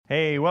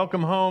Hey,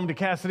 welcome home to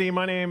Cassidy.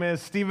 My name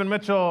is Stephen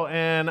Mitchell,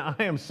 and I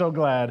am so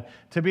glad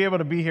to be able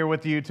to be here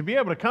with you, to be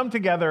able to come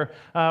together,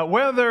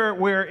 whether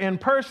we're in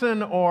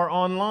person or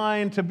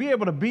online, to be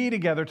able to be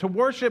together, to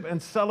worship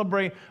and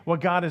celebrate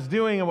what God is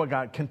doing and what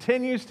God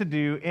continues to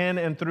do in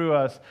and through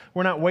us.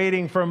 We're not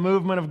waiting for a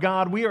movement of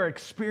God. We are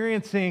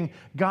experiencing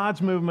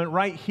God's movement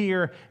right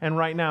here and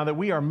right now, that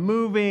we are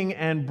moving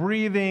and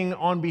breathing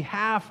on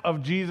behalf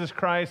of Jesus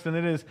Christ, and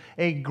it is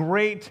a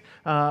great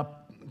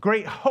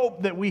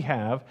hope that we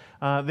have,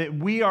 that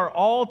we are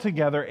all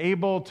together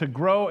able to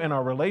grow in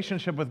our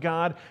relationship with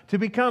God, to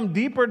become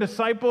deeper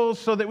disciples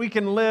so that we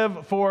can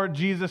live for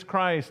Jesus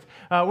Christ.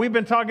 We've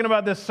been talking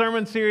about this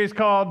sermon series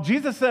called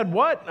Jesus Said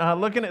What?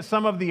 Looking at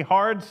some of the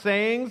hard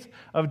sayings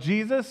of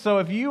Jesus. So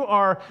if you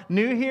are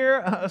new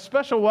here, a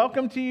special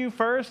welcome to you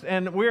first,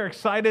 and we're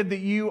excited that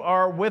you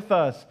are with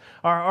us.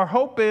 Our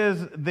hope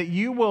is that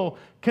you will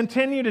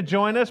continue to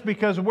join us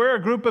because we're a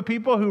group of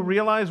people who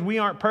realize we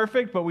aren't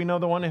perfect, but we know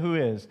the one who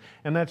is,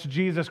 and that's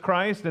Jesus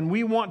Christ. And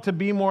we want to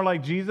be more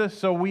like Jesus,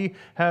 so we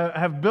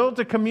have built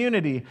a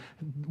community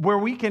where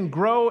we can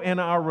grow in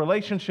our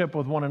relationship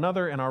with one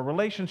another and our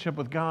relationship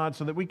with God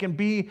so that we can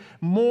be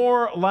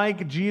more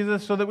like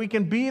Jesus, so that we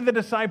can be the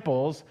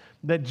disciples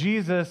that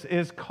Jesus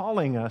is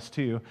calling us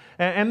to.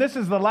 And this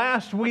is the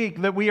last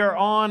week that we are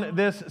on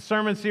this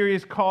sermon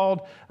series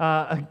called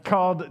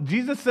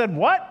Jesus Said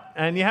What?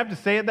 And you have to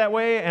say it that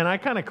way, and I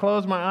kind of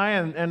close my eye,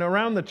 and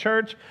around the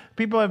church,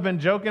 people have been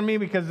joking me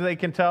because they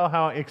can tell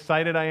how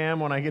excited I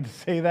am when I get to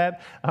say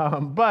that.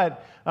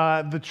 But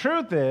the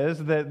truth is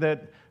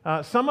that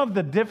some of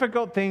the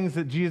difficult things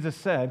that Jesus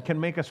said can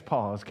make us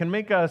pause, can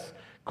make us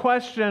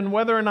question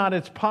whether or not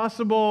it's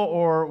possible,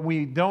 or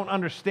we don't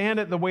understand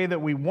it the way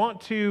that we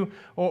want to,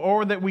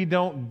 or that we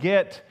don't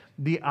get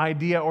the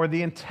idea or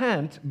the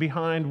intent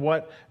behind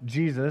what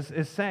Jesus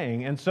is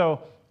saying. And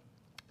so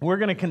we're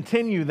going to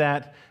continue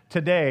that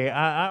today.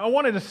 I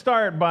wanted to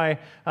start by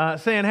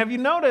saying, have you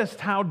noticed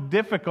how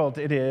difficult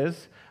it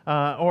is,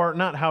 or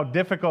not how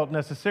difficult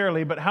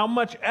necessarily, but how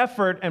much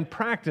effort and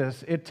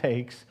practice it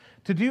takes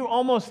to do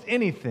almost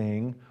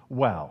anything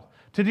well?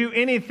 To do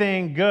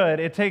anything good,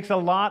 it takes a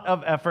lot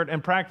of effort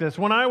and practice.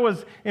 When I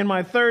was in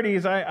my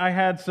 30s, I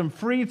had some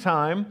free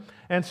time,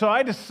 and so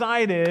I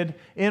decided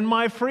in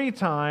my free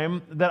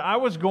time that I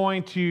was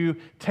going to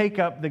take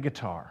up the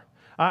guitar.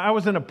 I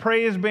was in a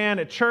praise band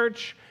at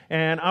church,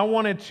 and I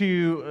wanted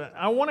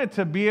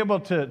to be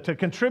able to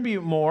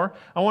contribute more.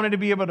 I wanted to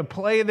be able to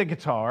play the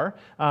guitar,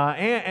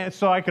 and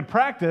so I could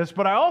practice,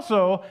 but I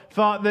also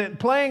thought that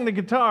playing the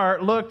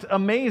guitar looked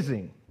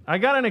amazing. I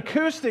got an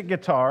acoustic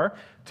guitar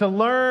to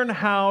learn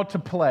how to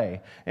play.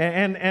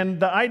 And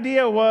the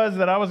idea was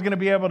that I was going to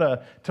be able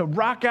to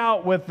rock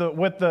out with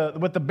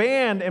the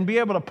band and be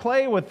able to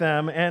play with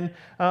them. And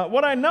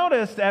what I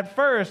noticed at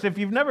first, if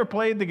you've never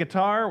played the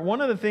guitar,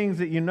 one of the things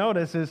that you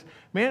notice is,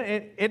 man,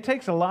 it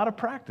takes a lot of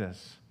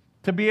practice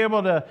to be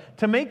able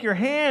to make your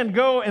hand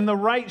go in the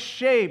right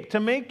shape, to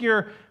make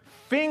your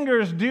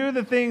fingers do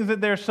the things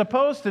that they're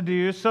supposed to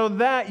do so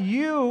that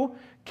you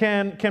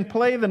can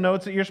play the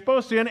notes that you're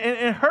supposed to. And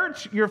it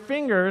hurts your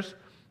fingers,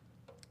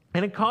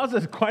 and it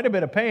causes quite a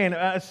bit of pain.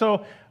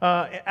 So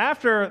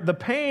after the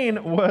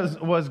pain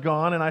was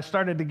gone and I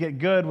started to get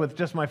good with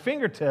just my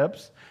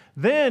fingertips,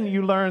 then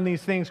you learn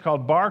these things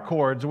called bar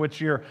chords, which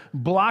you're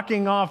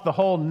blocking off the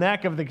whole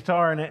neck of the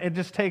guitar, and it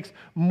just takes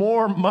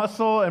more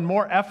muscle and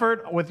more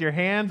effort with your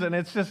hands, and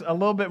it's just a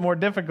little bit more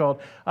difficult.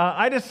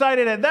 I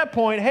decided at that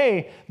point,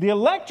 hey, the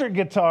electric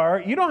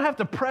guitar, you don't have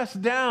to press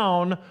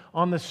down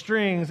on the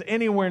strings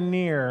anywhere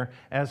near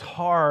as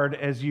hard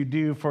as you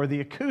do for the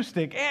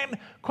acoustic. And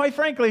quite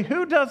frankly,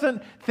 who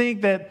doesn't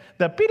think that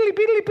the piddly,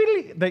 piddly,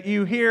 piddly that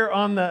you hear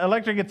on the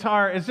electric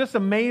guitar is just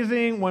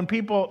amazing when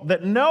people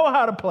that know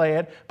how to play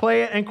it.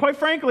 And quite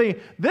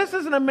frankly, this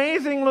is an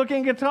amazing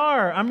looking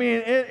guitar. I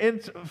mean,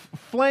 it's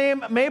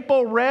flame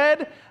maple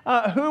red.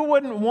 Who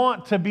wouldn't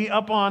want to be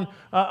up on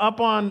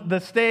the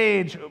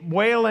stage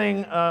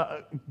wailing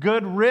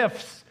good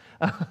riffs?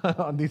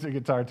 These are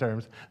guitar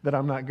terms that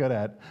I'm not good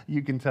at.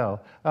 You can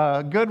tell.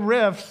 Good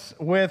riffs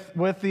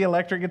with the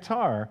electric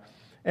guitar.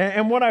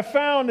 And what I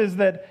found is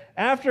that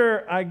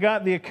after I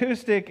got the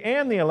acoustic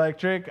and the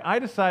electric, I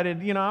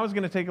decided, I was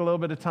going to take a little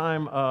bit of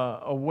time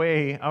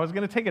away. I was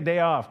going to take a day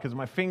off because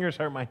my fingers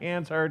hurt, my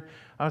hands hurt.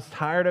 I was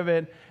tired of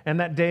it.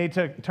 And that day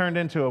turned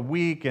into a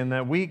week, and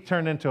that week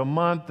turned into a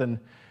month. And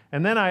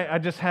then I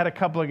just had a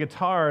couple of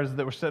guitars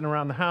that were sitting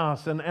around the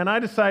house. And I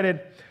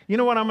decided,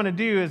 what I'm going to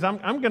do is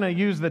I'm going to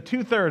use the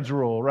 2/3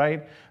 rule,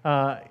 right?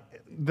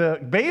 The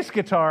bass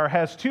guitar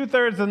has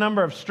 2/3 the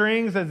number of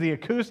strings as the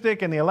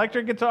acoustic and the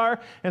electric guitar.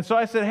 And so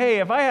I said, hey,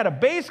 if I had a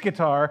bass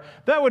guitar,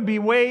 that would be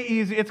way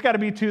easy. It's got to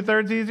be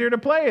 2/3 easier to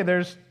play.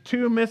 There's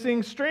 2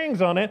 missing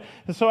strings on it.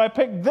 And so I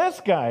picked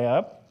this guy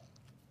up.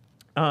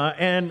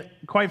 And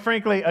quite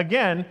frankly,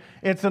 again,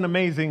 it's an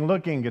amazing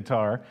looking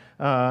guitar.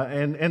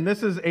 And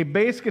this is a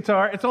bass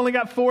guitar. It's only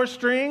got 4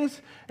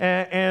 strings.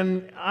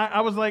 And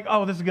I was like,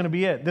 oh, this is going to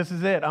be it. This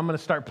is it. I'm going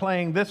to start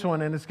playing this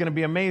one, and it's going to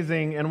be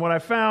amazing. And what I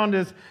found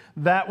is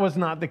that was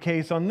not the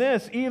case on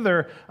this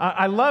either.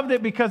 I loved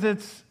it because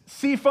it's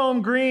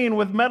seafoam green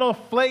with metal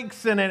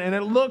flakes in it, and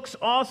it looks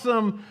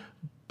awesome.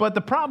 But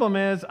the problem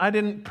is I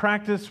didn't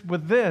practice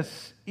with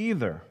this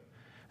either.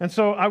 And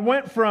so I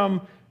went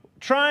from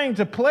trying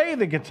to play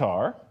the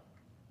guitar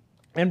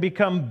and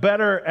become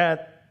better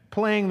at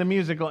playing the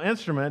musical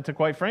instrument to,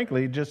 quite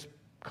frankly, just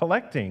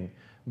collecting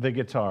the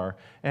guitar.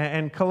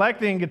 And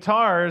collecting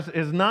guitars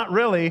is not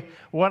really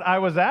what I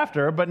was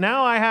after, but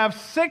now I have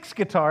 6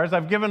 guitars.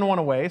 I've given one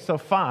away, so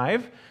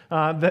 5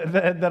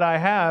 that I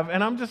have.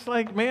 And I'm just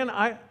like, man,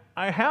 I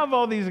have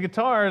all these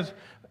guitars,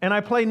 and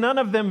I play none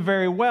of them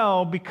very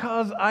well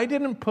because I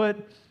didn't put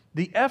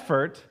the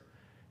effort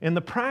and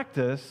the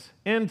practice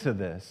into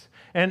this.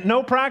 And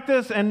no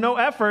practice and no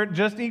effort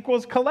just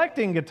equals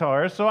collecting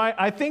guitars. So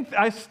I think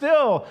I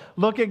still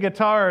look at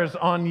guitars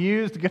on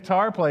used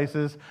guitar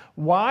places.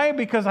 Why?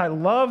 Because I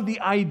love the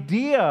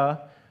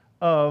idea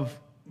of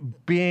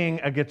being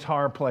a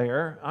guitar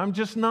player. I'm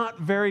just not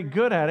very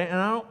good at it, and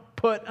I don't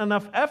put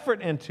enough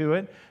effort into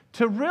it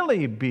to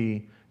really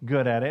be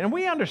good at it. And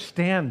we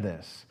understand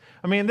this.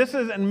 I mean, this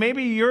is, and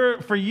maybe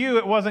for you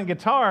it wasn't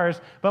guitars,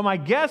 but my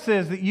guess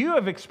is that you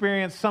have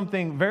experienced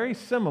something very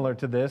similar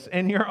to this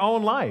in your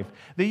own life.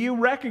 That you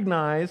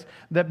recognize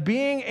that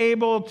being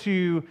able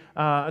to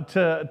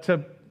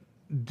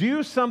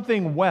do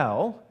something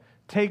well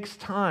takes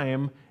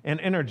time and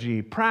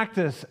energy,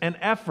 practice and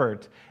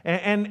effort,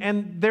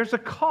 and there's a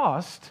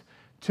cost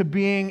to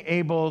being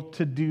able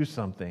to do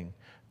something.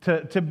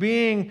 To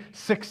being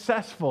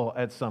successful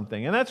at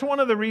something. And that's one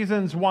of the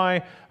reasons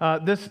why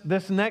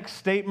this next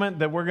statement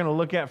that we're going to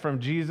look at from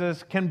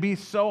Jesus can be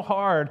so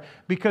hard,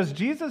 because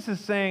Jesus is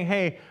saying,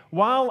 hey,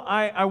 while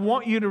I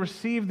want you to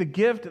receive the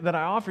gift that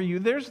I offer you,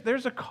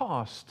 there's a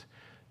cost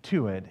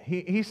to it.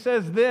 He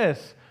says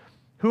this,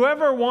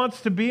 whoever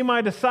wants to be my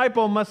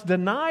disciple must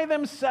deny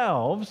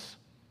themselves,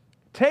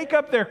 take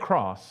up their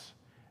cross,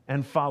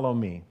 and follow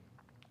me.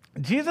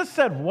 Jesus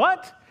said,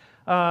 what?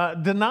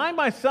 Deny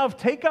myself,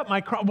 take up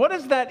my cross. What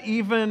does that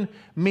even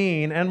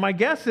mean? And my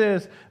guess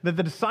is that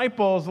the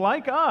disciples,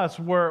 like us,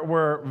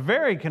 were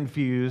very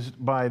confused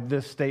by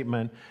this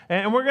statement.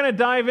 And we're going to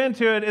dive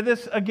into it.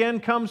 This, again,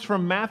 comes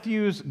from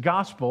Matthew's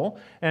gospel.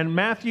 And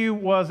Matthew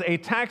was a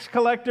tax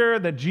collector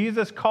that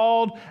Jesus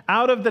called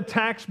out of the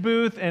tax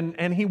booth,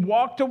 and he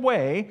walked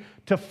away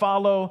to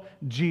follow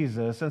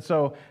Jesus. And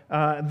so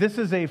this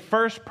is a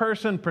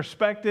first-person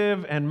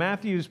perspective, and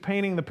Matthew's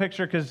painting the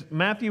picture because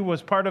Matthew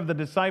was part of the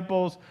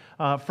disciples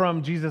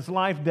from Jesus'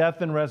 life,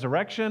 death, and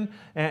resurrection,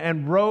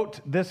 and wrote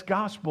this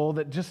gospel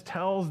that just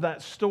tells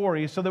that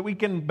story so that we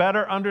can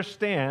better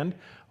understand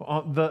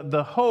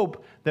the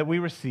hope that we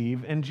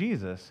receive in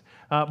Jesus.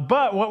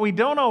 But what we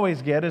don't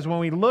always get is when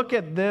we look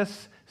at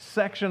this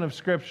section of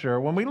Scripture,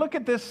 when we look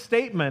at this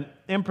statement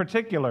in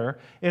particular,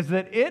 is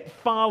that it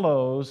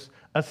follows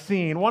a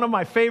scene, one of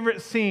my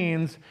favorite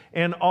scenes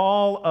in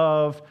all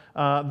of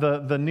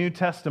the New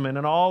Testament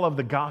and all of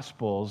the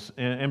Gospels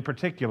in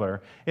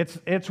particular.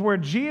 It's where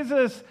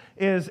Jesus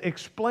is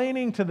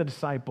explaining to the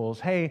disciples,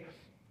 hey,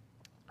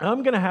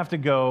 I'm going to have to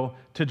go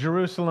to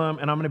Jerusalem,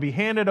 and I'm going to be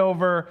handed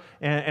over,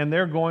 and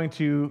they're going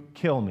to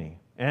kill me.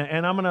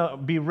 And I'm going to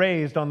be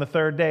raised on the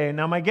 3rd day.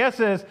 Now, my guess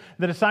is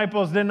the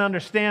disciples didn't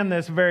understand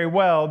this very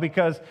well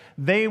because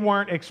they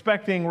weren't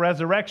expecting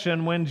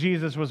resurrection when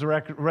Jesus was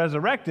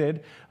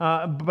resurrected,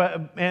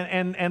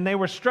 and they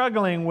were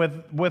struggling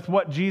with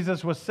what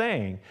Jesus was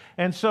saying.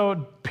 And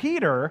so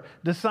Peter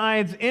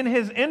decides in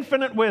his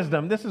infinite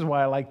wisdom, this is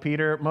why I like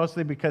Peter,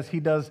 mostly because he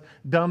does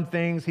dumb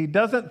things. He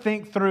doesn't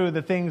think through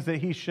the things that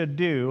he should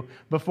do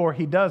before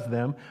he does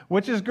them,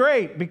 which is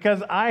great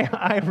because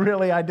I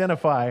really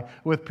identify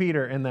with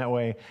Peter in that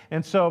way.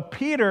 And so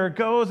Peter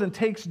goes and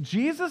takes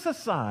Jesus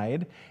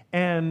aside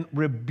and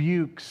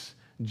rebukes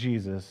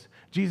Jesus.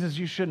 Jesus,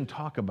 you shouldn't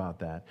talk about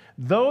that.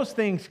 Those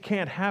things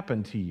can't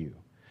happen to you.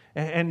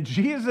 And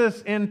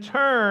Jesus in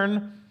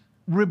turn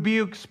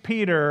rebukes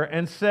Peter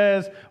and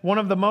says one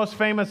of the most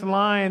famous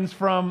lines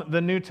from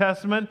the New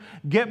Testament,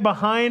 "Get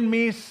behind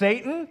me,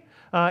 Satan."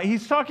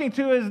 He's talking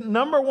to his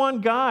number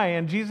one guy,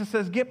 and Jesus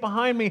says, "Get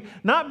behind me,"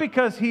 not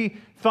because he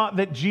thought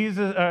that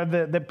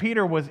that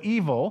Peter was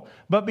evil,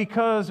 but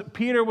because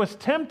Peter was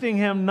tempting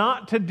him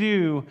not to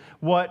do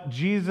what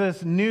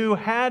Jesus knew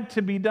had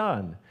to be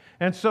done.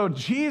 And so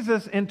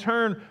Jesus, in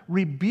turn,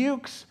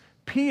 rebukes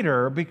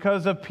Peter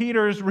because of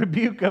Peter's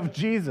rebuke of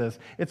Jesus.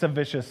 It's a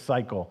vicious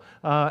cycle.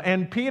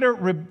 And Peter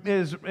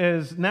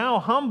is now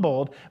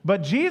humbled,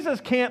 but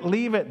Jesus can't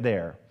leave it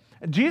there.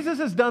 Jesus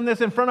has done this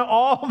in front of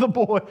all the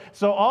boys.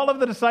 So all of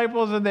the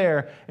disciples are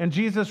there, and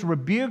Jesus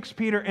rebukes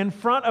Peter in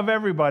front of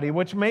everybody,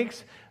 which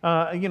makes,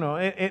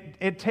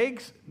 it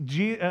takes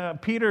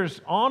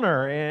Peter's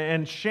honor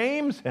and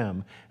shames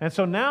him. And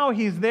so now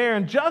he's there,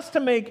 and just to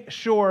make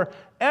sure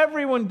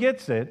everyone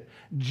gets it,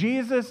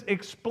 Jesus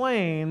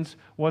explains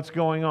what's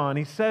going on.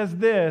 He says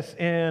this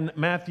in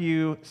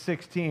Matthew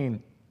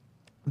 16.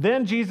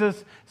 Then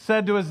Jesus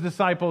said to his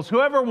disciples,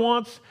 "Whoever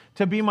wants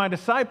to be my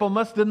disciple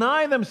must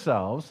deny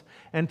themselves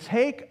and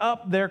take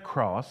up their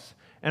cross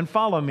and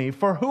follow me.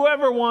 For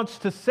whoever wants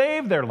to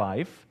save their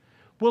life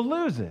will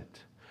lose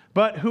it.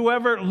 But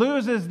whoever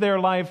loses their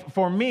life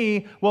for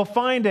me will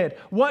find it.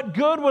 What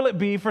good will it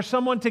be for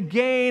someone to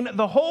gain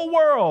the whole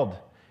world,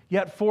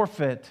 yet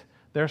forfeit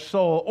their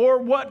soul? Or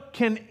what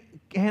can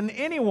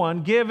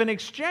anyone give in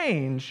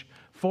exchange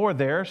for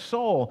their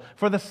soul?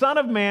 For the Son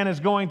of Man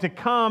is going to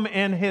come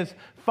in his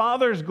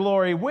Father's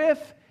glory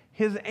with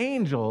his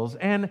angels,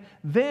 and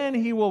then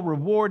he will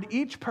reward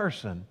each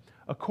person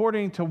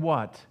according to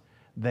what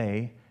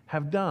they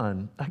have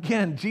done."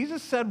 Again,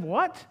 Jesus said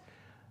what?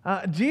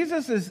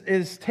 Jesus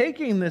is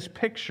taking this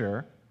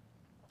picture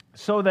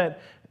so that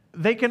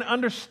they can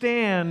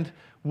understand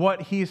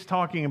what he's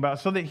talking about,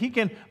 so that he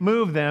can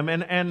move them.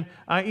 And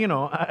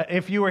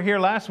if you were here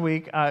last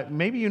week,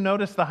 maybe you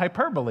noticed the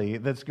hyperbole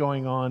that's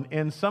going on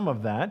in some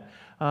of that.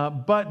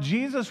 But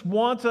Jesus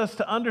wants us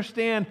to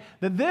understand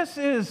that this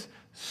is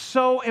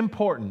so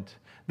important,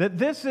 that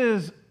this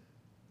is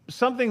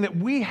something that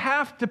we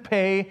have to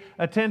pay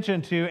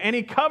attention to, and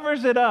he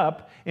covers it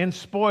up in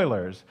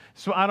spoilers.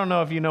 So I don't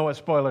know if you know what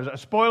spoilers are.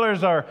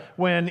 Spoilers are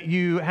when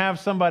you have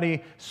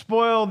somebody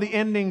spoil the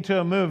ending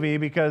to a movie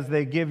because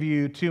they give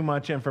you too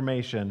much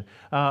information,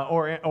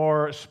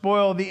 or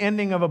spoil the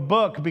ending of a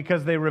book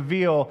because they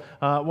reveal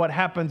what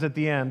happens at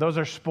the end. Those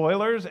are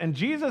spoilers, and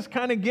Jesus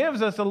kind of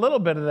gives us a little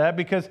bit of that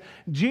because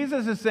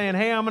Jesus is saying,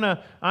 hey,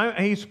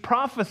 he's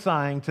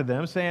prophesying to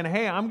them, saying,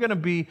 hey, I'm going to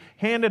be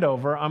handed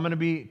over, I'm going to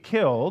be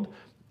killed.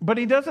 But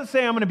he doesn't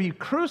say I'm going to be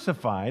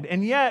crucified.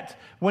 And yet,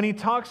 when he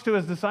talks to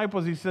his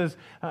disciples, he says,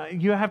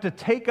 you have to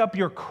take up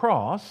your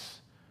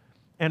cross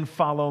and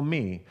follow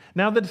me.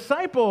 Now, the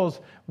disciples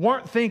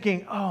weren't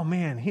thinking, oh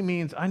man, he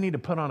means I need to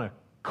put on a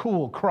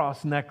cool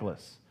cross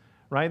necklace,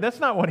 right? That's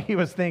not what he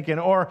was thinking.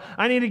 Or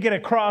I need to get a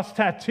cross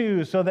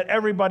tattoo so that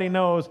everybody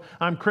knows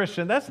I'm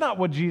Christian. That's not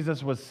what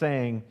Jesus was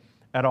saying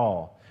at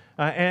all.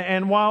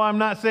 And while I'm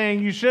not saying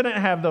you shouldn't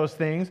have those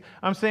things,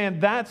 I'm saying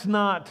that's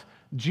not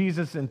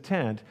Jesus'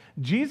 intent.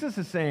 Jesus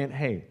is saying,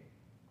 hey,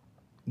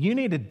 you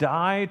need to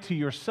die to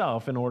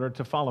yourself in order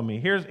to follow me.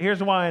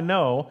 Here's why I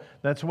know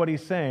that's what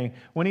he's saying.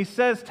 When he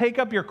says, take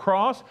up your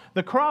cross,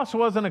 the cross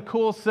wasn't a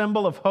cool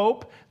symbol of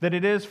hope that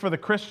it is for the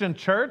Christian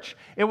church.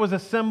 It was a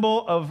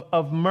symbol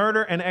of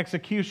murder and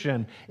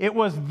execution. It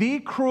was the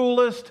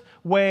cruelest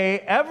way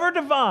ever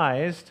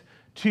devised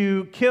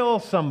to kill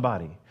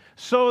somebody,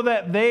 so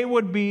that they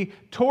would be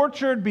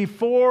tortured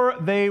before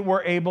they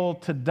were able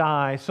to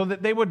die, so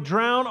that they would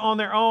drown on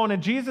their own.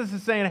 And Jesus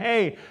is saying,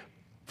 hey,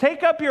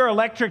 take up your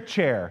electric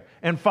chair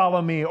and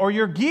follow me, or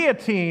your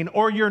guillotine,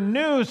 or your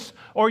noose,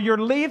 or your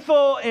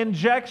lethal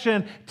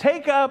injection.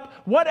 Take up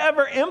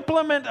whatever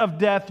implement of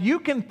death you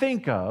can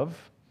think of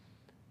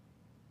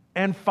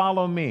and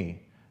follow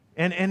me.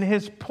 And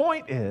his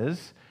point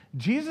is,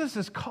 Jesus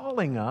is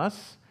calling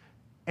us,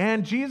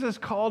 and Jesus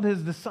called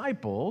his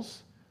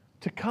disciples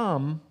to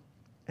come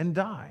and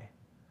die.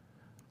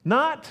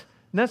 Not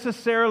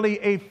necessarily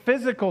a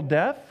physical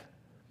death,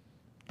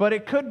 but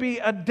it could be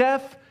a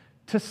death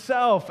to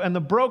self and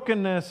the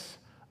brokenness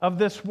of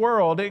this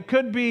world. It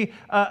could be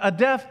a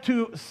death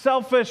to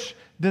selfish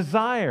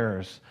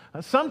desires.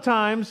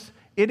 Sometimes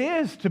it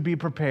is to be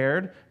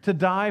prepared to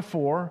die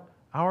for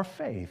our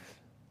faith.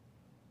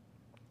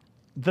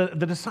 The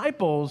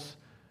disciples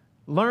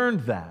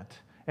learned that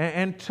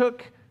and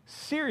took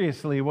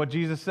seriously what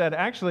Jesus said.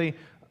 Actually,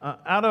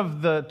 out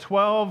of the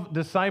 12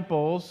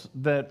 disciples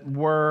that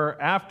were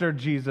after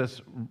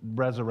Jesus'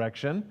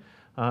 resurrection,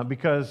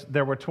 because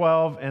there were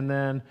 12, and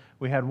then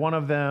we had one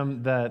of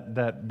them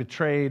that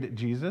betrayed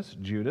Jesus,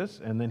 Judas,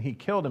 and then he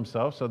killed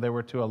himself, so there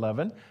were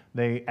 11.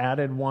 They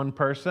added one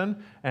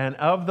person, and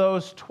of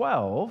those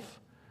 12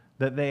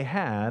 that they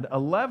had,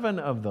 11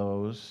 of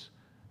those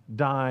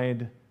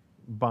died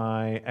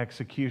by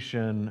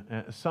execution.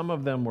 Some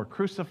of them were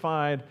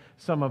crucified,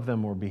 some of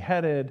them were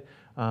beheaded.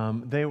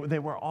 They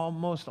were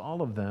almost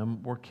all of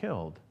them were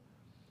killed.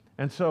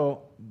 And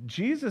so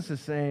Jesus is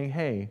saying,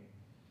 hey,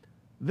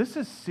 this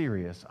is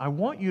serious. I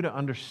want you to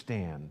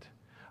understand.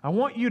 I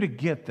want you to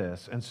get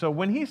this. And so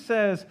when he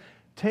says,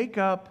 take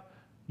up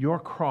your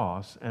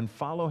cross and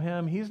follow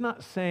him, he's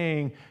not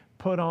saying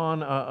put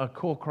on a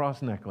cool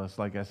cross necklace,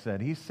 like I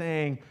said. He's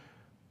saying,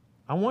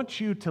 I want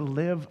you to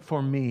live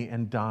for me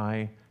and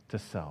die to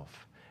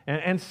self.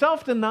 And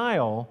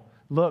self-denial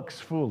looks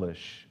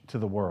foolish to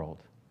the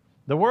world.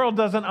 The world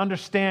doesn't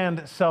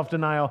understand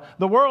self-denial.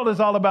 The world is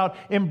all about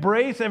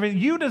embrace everything.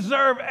 You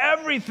deserve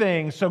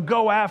everything, so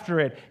go after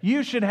it.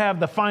 You should have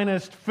the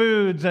finest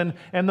foods and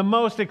the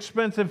most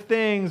expensive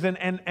things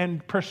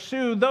and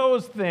pursue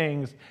those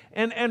things.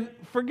 And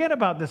forget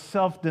about this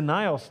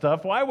self-denial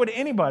stuff. Why would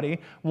anybody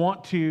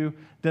want to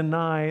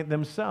deny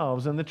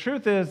themselves? And the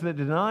truth is that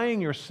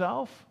denying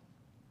yourself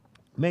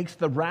makes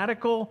the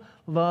radical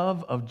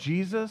love of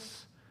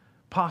Jesus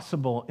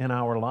possible in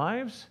our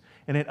lives,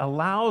 and it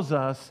allows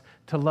us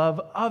to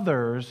love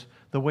others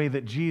the way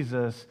that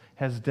Jesus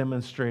has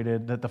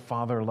demonstrated that the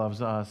Father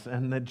loves us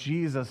and that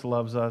Jesus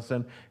loves us,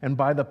 and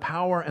by the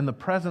power and the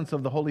presence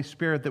of the Holy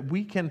Spirit that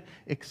we can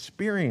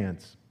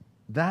experience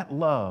that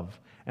love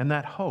and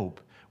that hope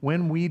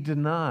when we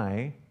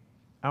deny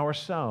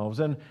ourselves.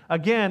 And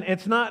again,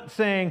 it's not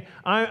saying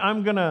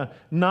I'm going to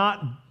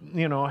not,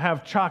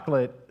 have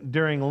chocolate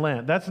during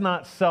Lent. That's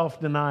not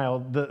self-denial.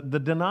 The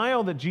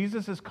denial that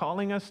Jesus is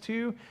calling us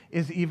to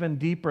is even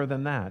deeper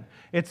than that.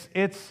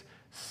 It's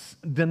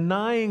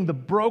denying the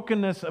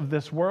brokenness of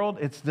this world.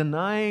 It's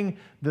denying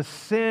the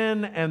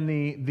sin and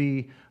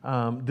the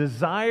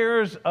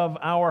desires of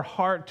our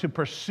heart to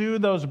pursue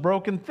those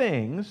broken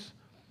things.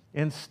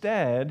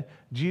 Instead,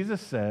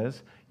 Jesus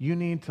says, you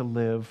need to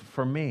live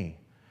for me.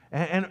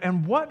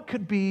 And what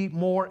could be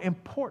more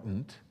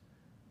important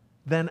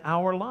than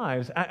our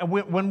lives?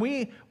 When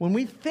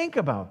we think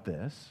about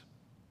this,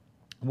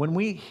 when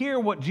we hear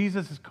what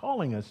Jesus is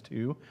calling us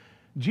to,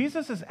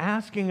 Jesus is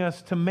asking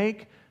us to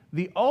make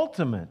the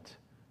ultimate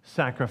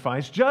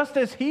sacrifice, just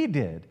as he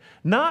did.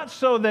 Not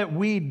so that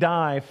we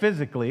die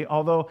physically,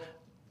 although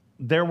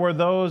there were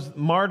those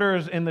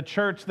martyrs in the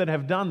church that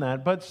have done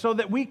that, but so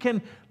that we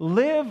can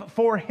live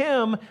for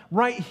him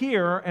right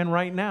here and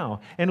right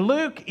now. And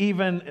Luke,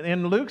 even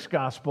in Luke's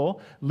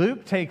gospel,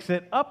 Luke takes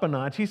it up a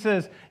notch. He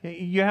says,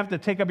 you have to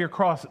take up your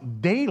cross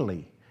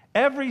daily.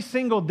 Every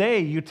single day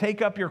you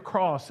take up your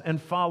cross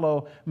and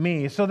follow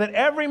me, so that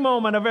every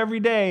moment of every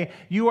day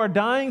you are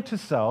dying to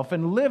self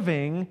and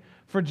living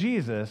for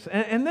Jesus.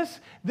 And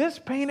this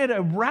painted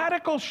a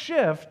radical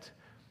shift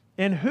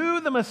in who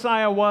the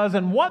Messiah was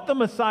and what the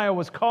Messiah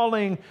was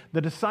calling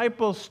the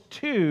disciples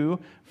to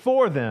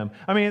for them.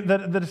 I mean,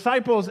 the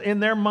disciples, in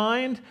their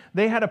mind,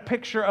 they had a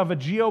picture of a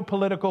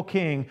geopolitical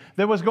king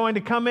that was going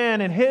to come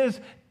in, and his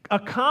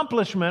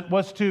accomplishment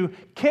was to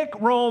kick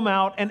Rome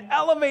out and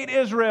elevate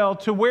Israel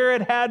to where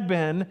it had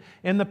been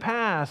in the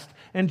past.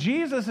 And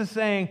Jesus is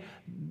saying,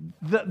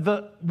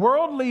 the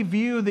worldly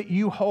view that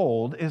you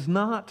hold is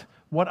not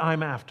what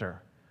I'm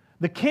after.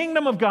 The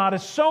kingdom of God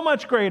is so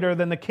much greater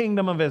than the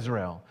kingdom of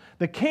Israel.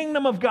 The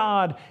kingdom of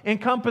God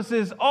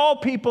encompasses all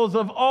peoples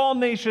of all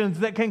nations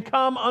that can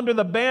come under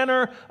the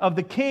banner of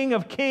the King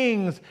of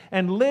Kings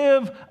and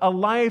live a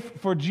life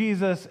for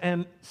Jesus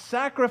and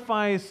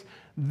sacrifice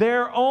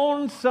their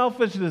own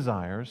selfish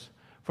desires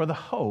for the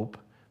hope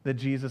that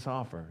Jesus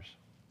offers.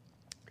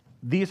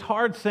 These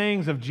hard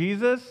sayings of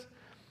Jesus,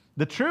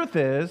 the truth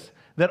is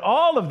that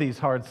all of these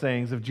hard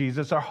sayings of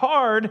Jesus are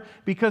hard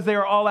because they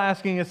are all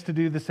asking us to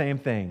do the same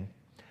thing.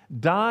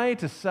 Die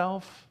to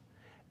self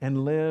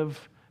and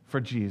live for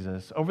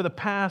Jesus. Over the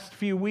past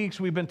few weeks,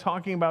 we've been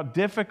talking about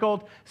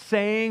difficult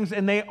sayings,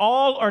 and they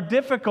all are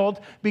difficult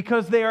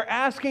because they are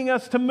asking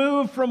us to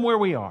move from where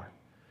we are,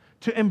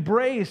 to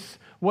embrace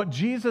what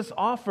Jesus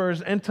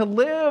offers, and to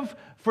live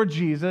for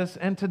Jesus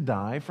and to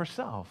die for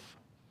self.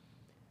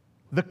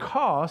 The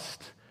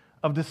cost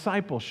of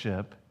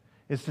discipleship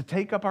is to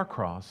take up our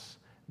cross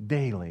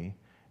daily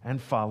and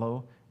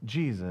follow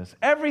Jesus.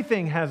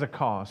 Everything has a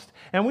cost,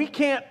 and we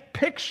can't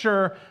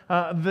picture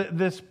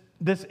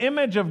this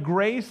image of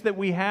grace that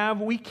we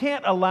have. We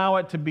can't allow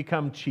it to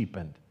become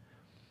cheapened.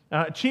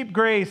 Cheap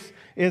grace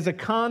is a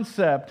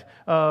concept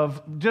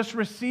of just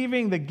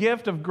receiving the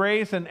gift of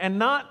grace and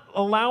not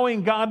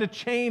allowing God to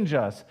change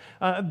us,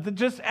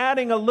 just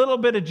adding a little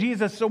bit of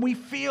Jesus so we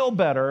feel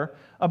better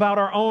about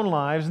our own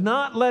lives,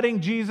 not letting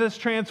Jesus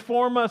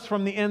transform us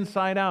from the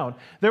inside out.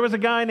 There was a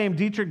guy named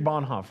Dietrich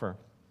Bonhoeffer.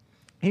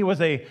 He was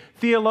a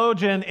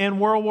theologian in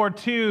World War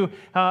II,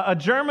 a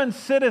German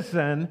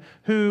citizen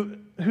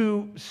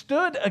who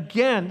stood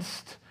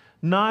against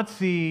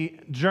Nazi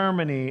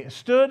Germany,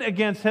 stood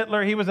against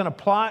Hitler. He was in a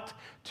plot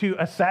to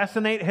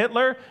assassinate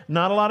Hitler.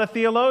 Not a lot of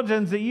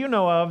theologians that you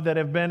know of that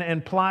have been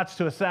in plots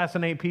to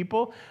assassinate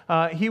people.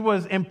 He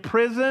was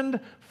imprisoned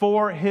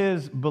for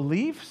his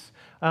beliefs,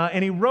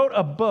 and he wrote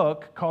a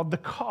book called The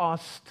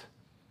Cost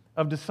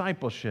of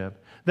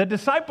Discipleship. That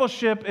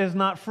discipleship is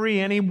not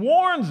free, and he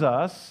warns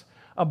us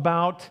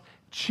about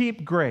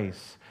cheap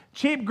grace.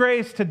 Cheap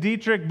grace to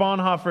Dietrich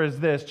Bonhoeffer is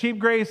this. Cheap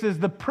grace is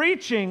the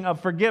preaching of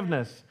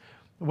forgiveness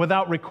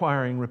without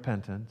requiring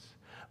repentance.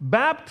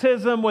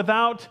 Baptism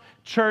without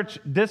church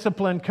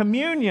discipline.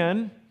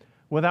 Communion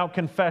without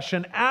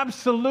confession.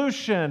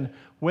 Absolution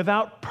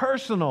without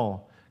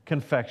personal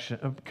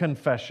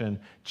confession.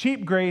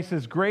 Cheap grace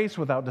is grace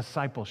without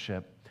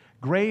discipleship.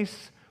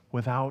 Grace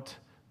without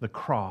the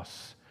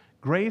cross.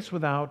 Grace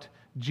without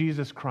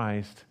Jesus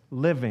Christ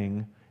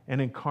living and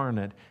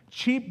incarnate.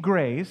 Cheap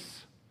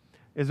grace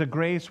is a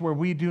grace where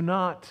we do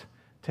not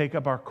take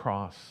up our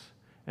cross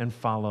and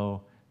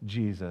follow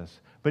Jesus.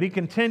 But he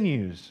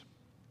continues,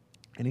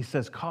 and he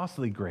says,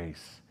 costly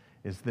grace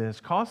is this.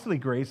 Costly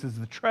grace is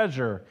the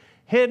treasure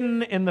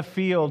hidden in the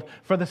field.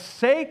 For the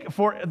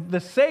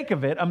sake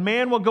of it, a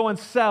man will go and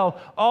sell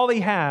all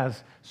he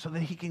has so that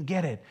he can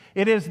get it.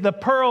 It is the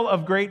pearl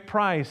of great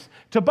price,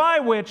 to buy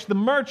which the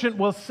merchant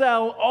will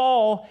sell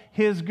all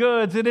his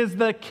goods. It is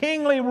the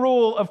kingly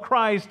rule of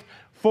Christ,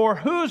 for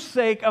whose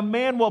sake a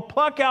man will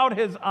pluck out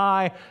his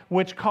eye,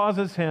 which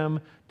causes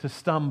him to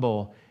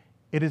stumble.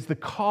 It is the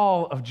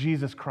call of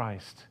Jesus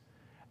Christ,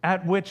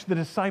 at which the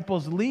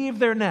disciples leave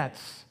their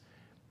nets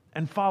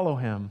and follow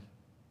him.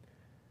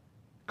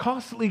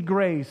 Costly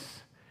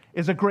grace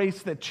is a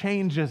grace that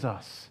changes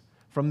us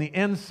from the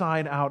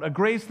inside out, a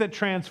grace that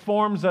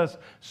transforms us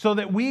so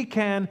that we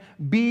can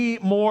be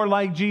more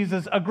like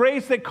Jesus, a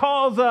grace that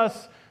calls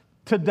us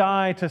to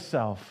die to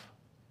self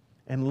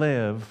and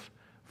live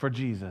for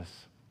Jesus.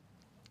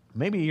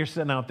 Maybe you're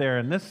sitting out there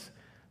and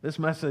this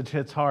message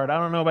hits hard. I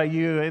don't know about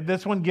you.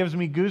 This one gives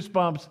me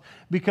goosebumps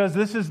because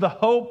this is the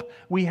hope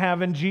we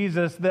have in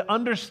Jesus, the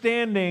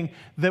understanding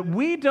that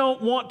we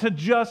don't want to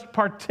just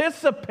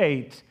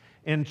participate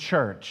in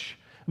church.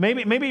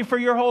 Maybe for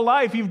your whole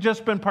life you've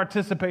just been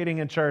participating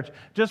in church,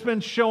 just been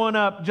showing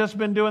up, just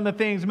been doing the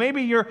things.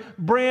 Maybe you're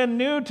brand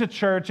new to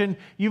church and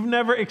you've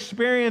never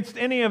experienced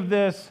any of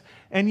this,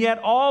 and yet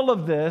all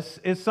of this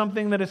is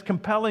something that is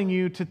compelling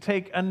you to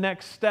take a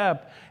next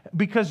step,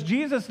 because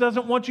Jesus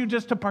doesn't want you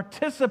just to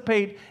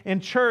participate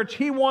in church.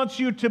 He wants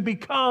you to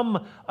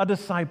become a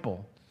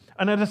disciple.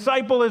 And a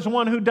disciple is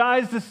one who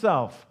dies to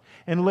self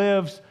and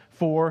lives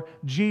for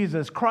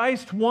Jesus.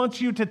 Christ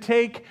wants you to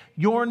take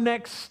your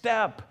next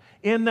step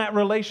in that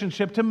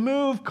relationship, to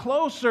move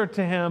closer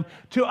to him,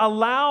 to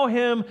allow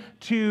him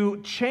to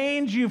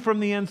change you from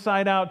the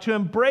inside out, to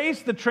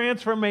embrace the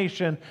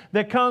transformation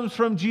that comes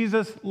from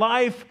Jesus'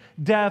 life,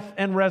 death,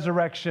 and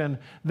resurrection,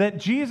 that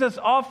Jesus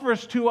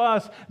offers to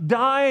us.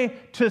 Die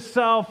to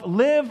self,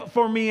 live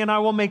for me, and I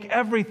will make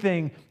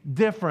everything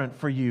different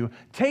for you.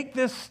 Take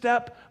this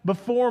step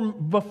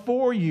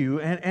before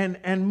you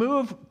and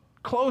move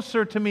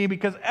closer to me,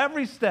 because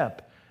every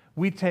step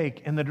we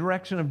take in the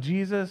direction of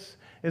Jesus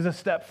is a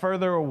step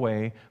further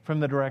away from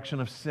the direction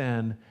of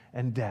sin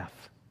and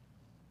death.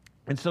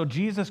 And so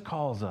Jesus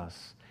calls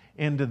us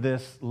into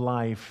this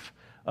life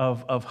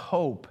of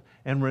hope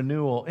and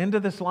renewal,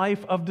 into this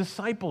life of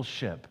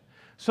discipleship,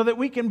 so that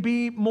we can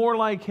be more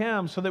like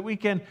him, so that we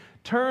can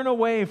turn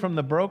away from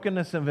the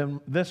brokenness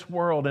of this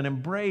world and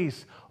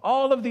embrace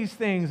all of these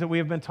things that we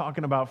have been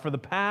talking about for the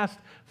past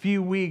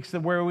few weeks,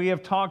 where we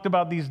have talked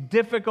about these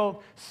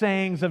difficult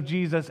sayings of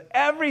Jesus.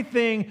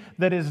 Everything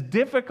that is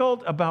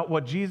difficult about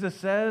what Jesus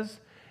says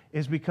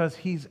is because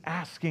he's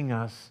asking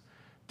us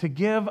to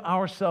give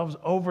ourselves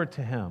over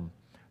to him,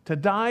 to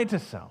die to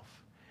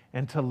self,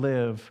 and to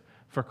live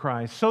for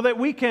Christ, so that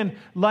we can,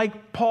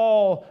 like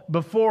Paul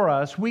before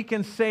us, we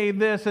can say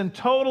this and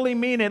totally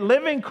mean it.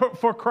 Living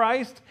for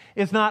Christ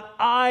is not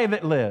I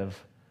that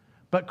live,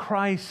 but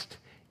Christ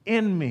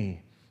in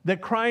me. That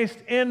Christ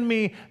in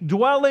me,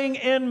 dwelling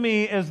in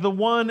me, is the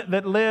one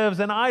that lives,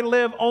 and I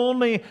live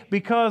only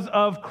because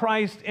of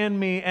Christ in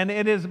me. And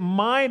it is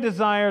my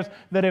desires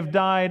that have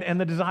died and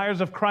the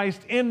desires of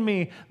Christ in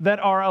me that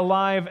are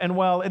alive and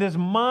well. It is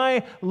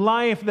my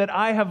life that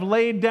I have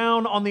laid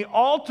down on the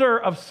altar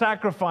of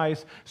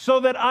sacrifice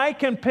so that I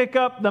can pick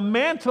up the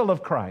mantle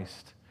of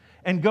Christ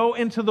and go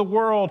into the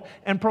world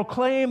and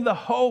proclaim the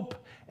hope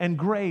and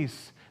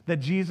grace that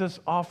Jesus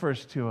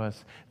offers to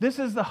us. This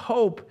is the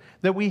hope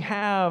that we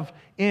have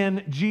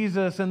in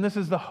Jesus, and this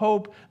is the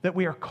hope that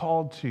we are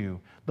called to.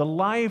 The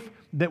life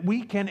that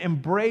we can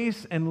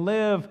embrace and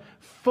live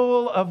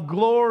full of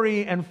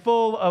glory and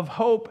full of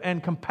hope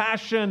and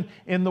compassion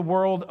in the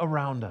world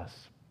around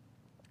us.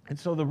 And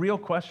so the real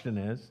question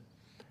is,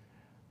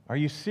 are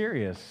you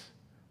serious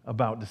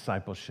about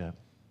discipleship?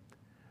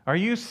 Are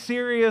you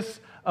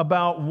serious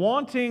about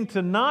wanting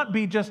to not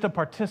be just a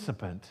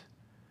participant,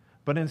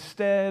 but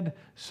instead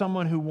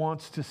someone who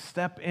wants to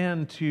step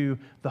into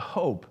the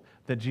hope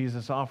that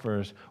Jesus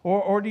offers?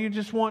 Or do you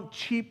just want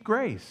cheap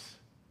grace?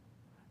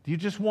 Do you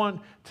just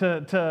want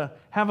to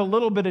have a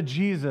little bit of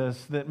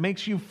Jesus that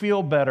makes you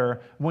feel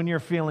better when you're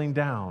feeling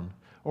down?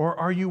 Or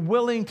are you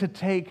willing to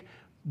take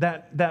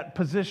that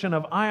position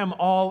of, I am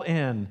all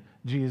in,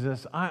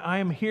 Jesus. I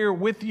am here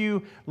with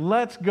you.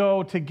 Let's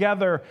go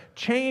together.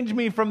 Change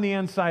me from the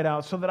inside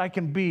out so that I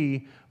can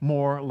be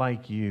more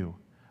like you.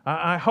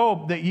 I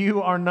hope that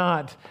you are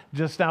not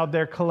just out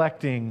there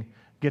collecting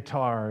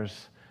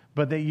guitars,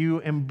 but that you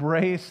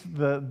embrace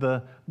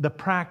the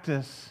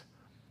practice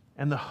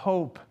and the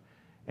hope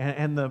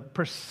and the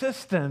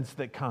persistence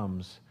that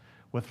comes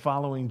with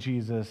following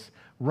Jesus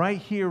right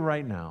here,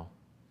 right now,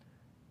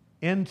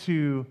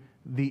 into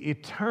the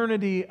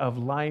eternity of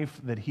life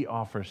that he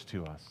offers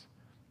to us.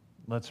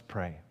 Let's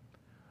pray.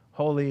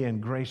 Holy and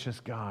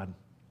gracious God,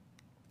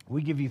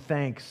 we give you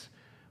thanks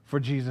for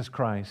Jesus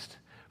Christ,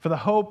 for the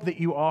hope that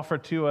you offer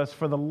to us,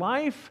 for the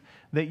life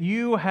that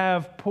you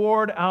have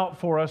poured out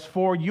for us,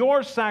 for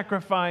your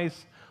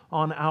sacrifice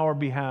on our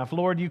behalf.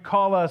 Lord, you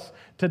call us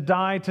to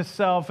die to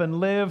self and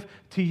live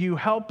to you.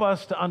 Help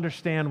us to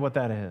understand what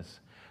that is.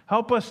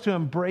 Help us to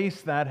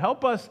embrace that.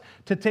 Help us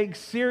to take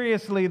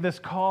seriously this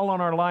call on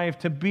our life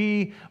to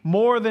be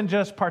more than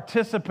just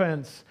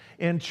participants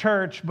in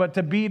church, but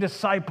to be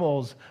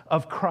disciples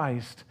of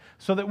Christ,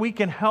 so that we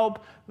can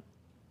help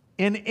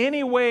in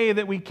any way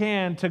that we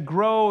can to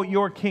grow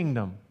your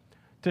kingdom,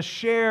 to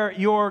share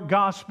your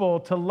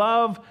gospel, to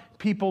love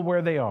people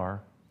where they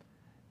are,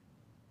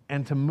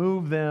 and to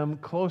move them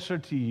closer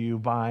to you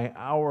by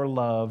our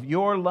love,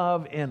 your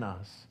love in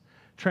us.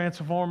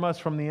 Transform us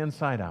from the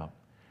inside out.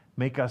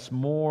 Make us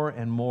more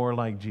and more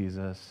like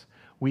Jesus.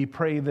 We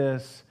pray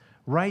this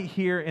right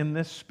here in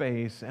this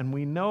space, and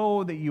we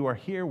know that you are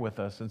here with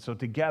us, and so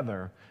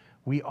together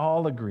we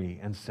all agree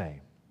and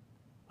say,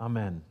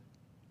 Amen.